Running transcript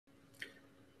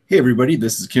Hey everybody,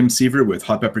 this is Kim Seaver with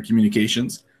Hot Pepper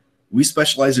Communications. We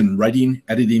specialize in writing,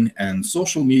 editing, and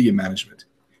social media management.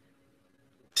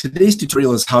 Today's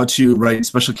tutorial is how to write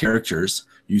special characters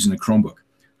using a Chromebook.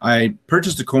 I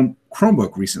purchased a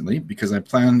Chromebook recently because I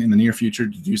plan in the near future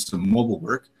to do some mobile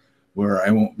work where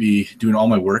I won't be doing all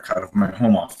my work out of my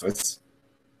home office.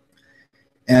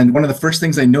 And one of the first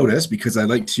things I noticed, because I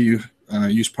like to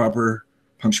use proper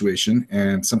punctuation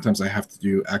and sometimes I have to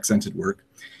do accented work,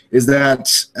 is that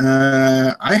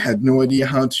I had no idea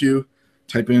how to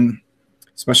type in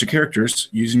special characters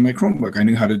using my Chromebook. I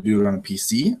knew how to do it on a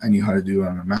PC. I knew how to do it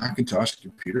on a Macintosh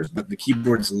computer, but the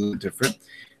keyboard is a little different.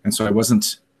 And so I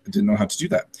didn't know how to do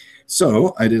that.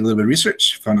 So I did a little bit of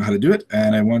research, found out how to do it,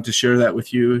 and I want to share that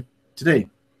with you today.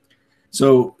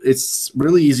 So it's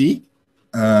really easy.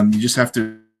 You just have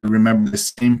to remember the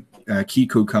same key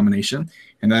code combination,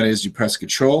 and that is you press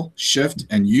Control, Shift,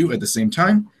 and U at the same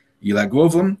time. You let go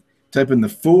of them, type in the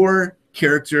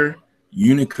 4-character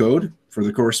Unicode for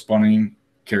the corresponding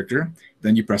character,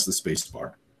 then you press the space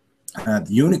bar. The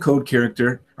Unicode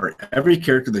character, or every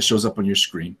character that shows up on your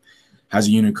screen, has a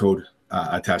Unicode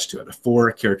attached to it, a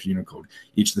 4-character Unicode.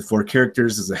 Each of the 4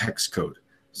 characters is a hex code,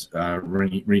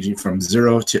 ranging from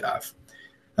 0 to F.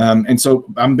 And so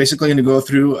I'm basically going to go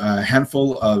through a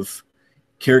handful of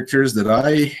characters that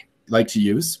I like to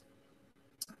use,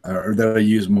 or that I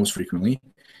use most frequently,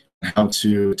 how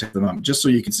to type them up, just so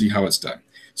you can see how it's done.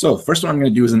 So the first one I'm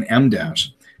going to do is an Emdash.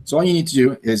 So all you need to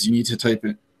do is you need to type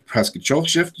it, press Control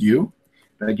Shift U.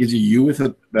 That gives you U with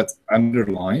it that's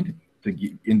underlined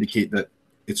to indicate that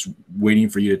it's waiting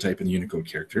for you to type in the Unicode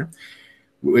character,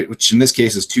 which in this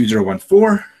case is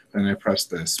 2014. Then I press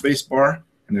the space bar,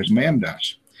 and there's my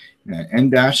Emdash.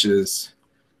 Emdash is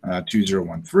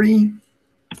 2013.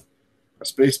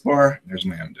 Space bar, there's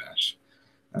my Emdash.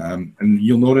 And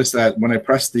you'll notice that when I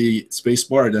press the space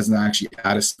bar, it doesn't actually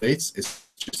add a space. It's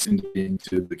just indicating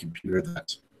to the computer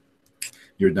that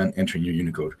you're done entering your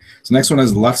Unicode. So next one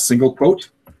is left single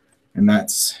quote, and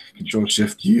that's Control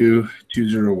Shift U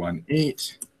 2018.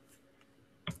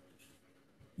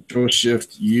 Control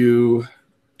Shift U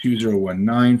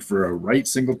 2019 for a right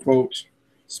single quote,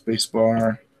 space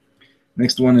bar.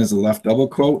 Next one is a left double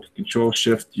quote, Control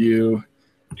Shift U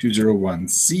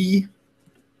 201C.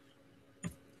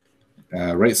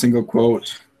 Right single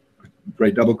quote,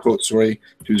 right double quote, sorry,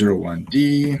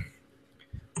 201D.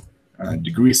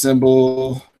 Degree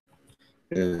symbol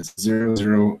is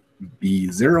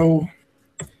 00B0.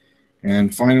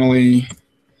 And finally,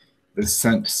 the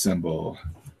cent symbol,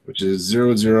 which is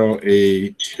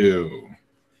 00A2.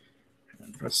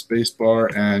 And press space bar,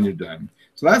 and you're done.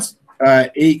 So that's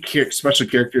 8 special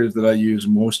characters that I use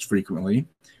most frequently.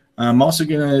 I'm also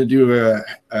going to do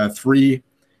 3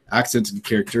 accented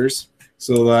characters,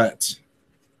 so that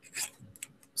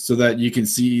you can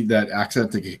see that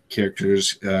accented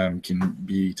characters can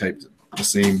be typed the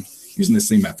same using the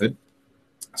same method.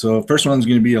 So first one is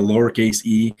going to be a lowercase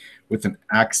e with an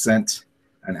accent,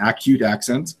 an acute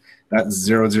accent. That's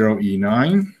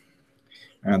 00E9.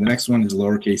 The next one is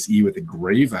lowercase e with a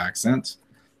grave accent,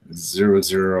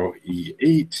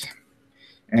 00E8.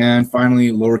 And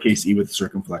finally, lowercase e with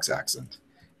circumflex accent,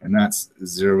 and that's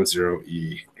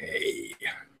 00EA.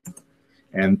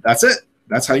 And that's it.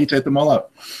 That's how you type them all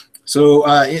out. So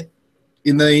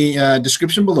in the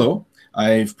description below,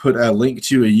 I've put a link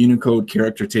to a Unicode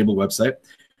character table website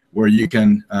where you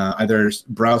can either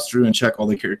browse through and check all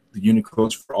the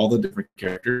Unicodes for all the different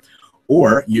characters,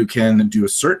 or you can do a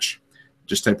search.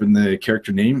 Just type in the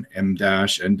character name,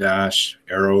 Emdash, Emdash,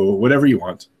 Arrow, whatever you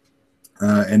want,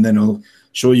 and then it'll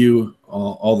show you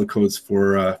all the codes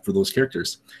for those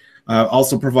characters.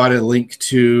 Also provide a link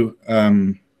to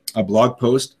a blog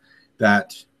post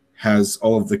that has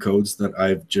all of the codes that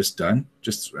I've just done,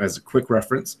 just as a quick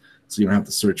reference, so you don't have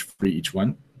to search for each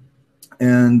one.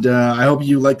 And I hope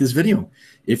you like this video.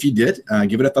 If you did,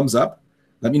 give it a thumbs up.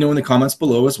 Let me know in the comments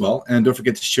below as well, and don't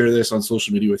forget to share this on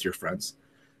social media with your friends.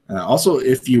 Also,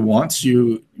 if you want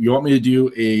me to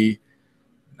do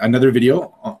another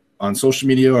video on social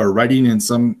media or writing in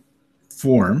some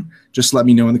form, just let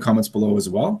me know in the comments below as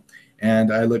well.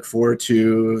 And I look forward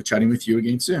to chatting with you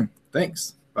again soon.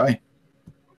 Thanks. Bye.